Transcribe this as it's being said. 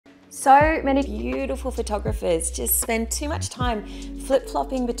So many beautiful photographers just spend too much time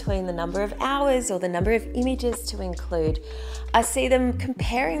flip-flopping between the number of hours or the number of images to include. I see them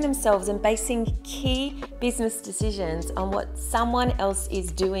comparing themselves and basing key business decisions on what someone else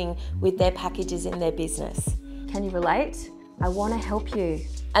is doing with their packages in their business. Can you relate? I want to help you.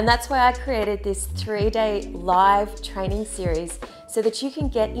 And that's why I created this 3-day live training series so that you can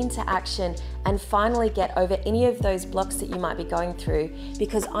get into action and finally get over any of those blocks that you might be going through,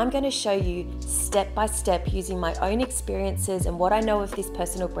 because I'm going to show you step by step using my own experiences and what I know of this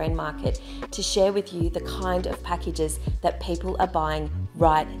personal brand market to share with you the kind of packages that people are buying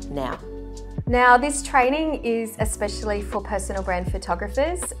right now. Now, this training is especially for personal brand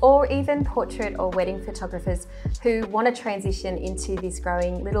photographers or even portrait or wedding photographers who want to transition into this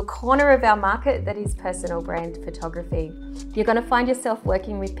growing little corner of our market that is personal brand photography. You're going to find yourself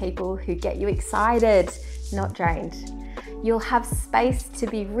working with people who get you excited, not drained. You'll have space to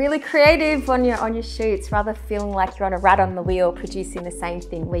be really creative on your shoots rather than feeling like you're on a rat on the wheel producing the same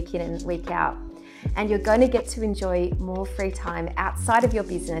thing week in and week out. And you're going to get to enjoy more free time outside of your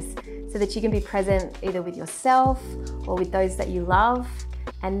business so that you can be present either with yourself or with those that you love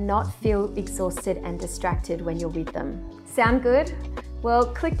and not feel exhausted and distracted when you're with them. Sound good? Well,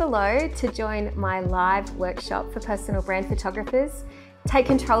 click below to join my live workshop for personal brand photographers. Take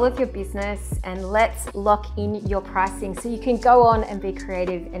control of your business and let's lock in your pricing so you can go on and be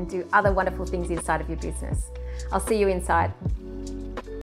creative and do other wonderful things inside of your business. I'll see you inside.